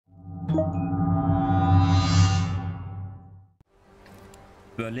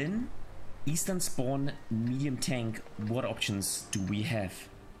Berlin, Eastern spawn, medium tank. What options do we have?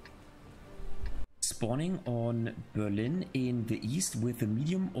 Spawning on Berlin in the east with a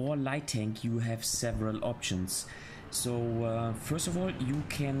medium or light tank, you have several options. So first of all, you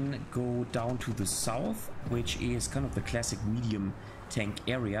can go down to the south, which is kind of the classic medium tank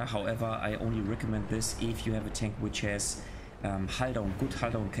area. However, I only recommend this if you have a tank which has good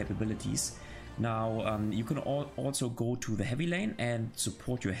hull down capabilities. Now you can also go to the heavy lane and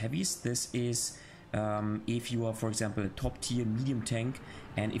support your heavies. This is if you are, for example, a top tier medium tank,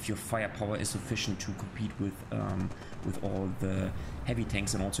 and if your firepower is sufficient to compete with all the heavy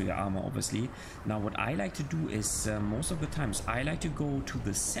tanks and also your armor, obviously. Now what I like to do is most of the times I like to go to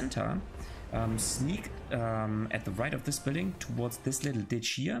the center, sneak at the right of this building towards this little ditch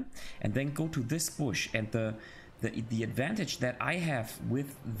here, and then go to this bush. And the advantage that I have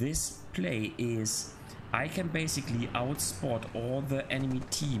with this play is I can basically outspot all the enemy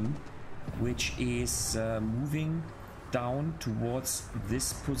team which is moving down towards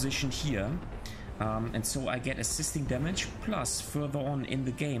this position here, and so I get assisting damage. Plus further on in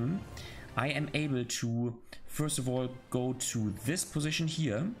the game I am able to first of all go to this position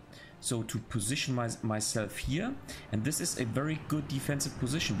here, so to position myself here, and this is a very good defensive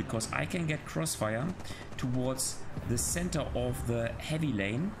position because I can get crossfire towards the center of the heavy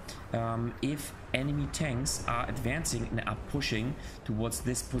lane if enemy tanks are advancing and are pushing towards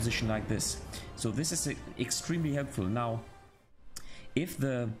this position like this. So this is extremely helpful. Now if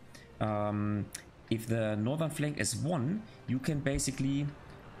the northern flank is won, you can basically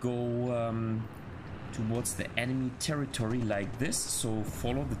go towards the enemy territory like this, so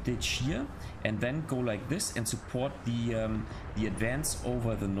follow the ditch here and then go like this and support the advance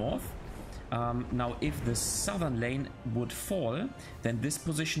over the north. Now if the southern lane would fall, then this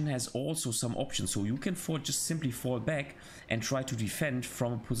position has also some options, so you can just simply fall back and try to defend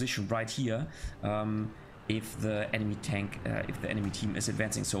from a position right here if the enemy team is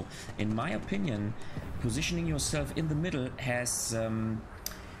advancing. So in my opinion, positioning yourself in the middle has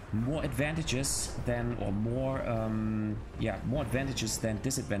more advantages than, or more advantages than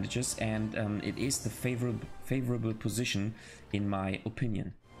disadvantages, and it is the favorable position in my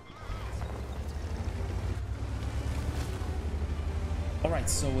opinion. Alright,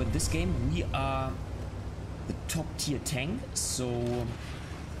 so in this game we are the top tier tank, so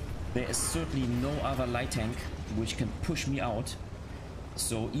there is certainly no other light tank which can push me out.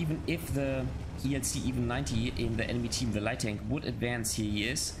 So even if the ELC even 90 in the enemy team, the light tank, would advance, here he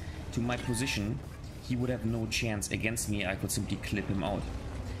is, to my position, he would have no chance against me. I could simply clip him out.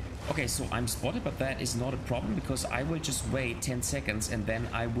 Okay, so I'm spotted, but that is not a problem because I will just wait 10 seconds and then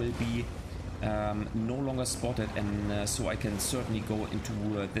I will be no longer spotted, and so I can certainly go into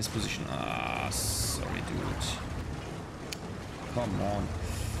this position. Ah, sorry dude, come on.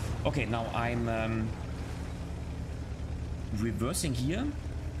 Okay, now I'm reversing here,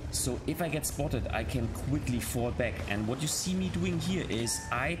 so if I get spotted I can quickly fall back. And what you see me doing here is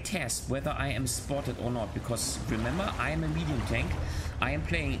I test whether I am spotted or not, because remember, I am a medium tank. I am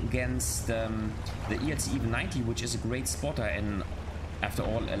playing against the ELC even 90, which is a great spotter and after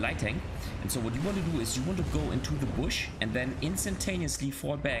all a light tank. And so what you want to do is you want to go into the bush and then instantaneously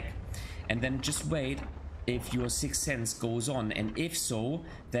fall back and then just wait if your sixth sense goes on, and if so,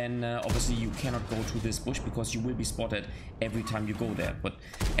 then obviously you cannot go to this bush because you will be spotted every time you go there. But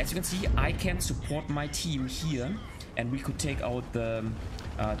as you can see, I can support my team here, and we could take out the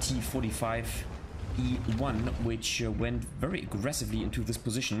T45E1, which went very aggressively into this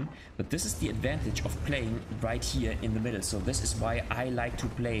position. But this is the advantage of playing right here in the middle, so this is why I like to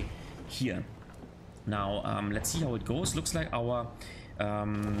play here. Now let's see how it goes. Looks like our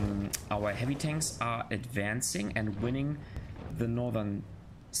heavy tanks are advancing and winning the northern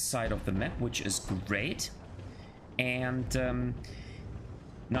side of the map, which is great. And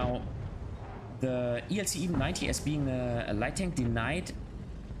now the ELC even 90, as being a light tank, denied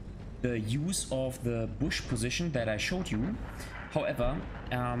the use of the bush position that I showed you. However,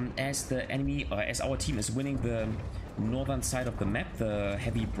 as the enemy, or as our team is winning the northern side of the map, the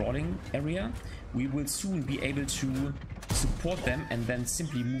heavy brawling area, we will soon be able to support them and then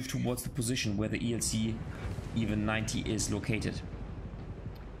simply move towards the position where the ELC even 90 is located.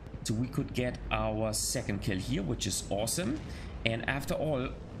 So we could get our second kill here, which is awesome. And after all,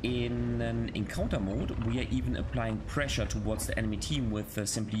 in an encounter mode, we are even applying pressure towards the enemy team with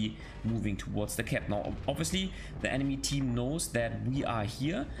simply moving towards the cap. Now obviously the enemy team knows that we are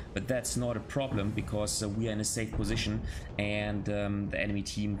here, but that's not a problem because we are in a safe position and the enemy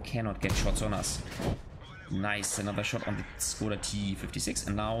team cannot get shots on us. Nice, another shot on the Skoda T56,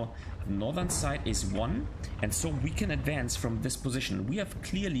 and now the northern side is won, and so we can advance from this position. We have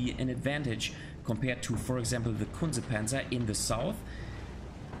clearly an advantage compared to, for example, the Kunze-Panzer in the south.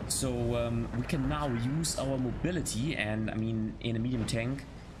 So we can now use our mobility, and I mean, in a medium tank,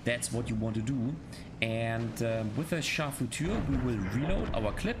 that's what you want to do. And with a Charfutur, we will reload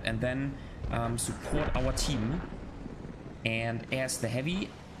our clip and then support our team. And as the heavies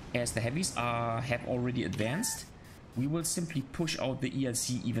have already advanced, we will simply push out the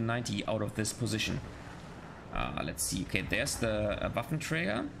ELC even 90 out of this position. Let's see. Okay, there's the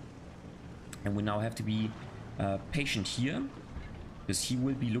Waffenträger, and we now have to be patient here, because he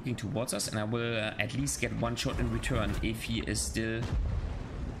will be looking towards us, and I will at least get one shot in return if he is still...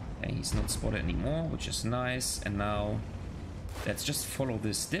 he's not spotted anymore, which is nice. And now let's just follow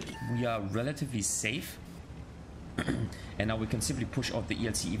this dip. We are relatively safe. And now we can simply push out the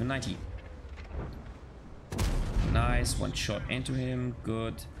ELC even 90. Nice, one shot into him.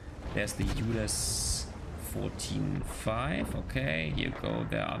 Good. There's the ULS 14.5. Okay, here you go.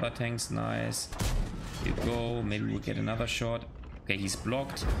 There are other tanks. Nice. Here you go. Maybe we'll get another shot. Okay, he's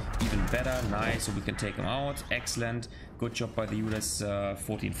blocked. Even better. Nice. So we can take him out. Excellent. Good job by the ULS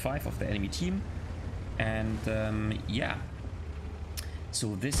 14.5 of the enemy team. And yeah.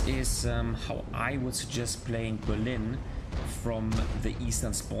 So this is how I would suggest playing Berlin from the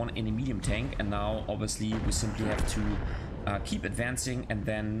eastern spawn in a medium tank. And now obviously we simply have to keep advancing and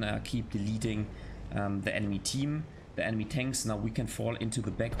then keep deleting the enemy team, the enemy tanks. Now we can fall into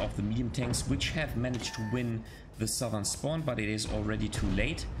the back of the medium tanks, which have managed to win the southern spawn, but it is already too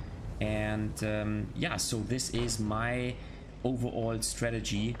late. And yeah, so this is my overall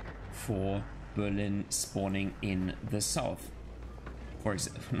strategy for Berlin spawning in the south. For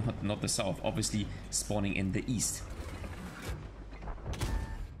example, not the south, obviously spawning in the east.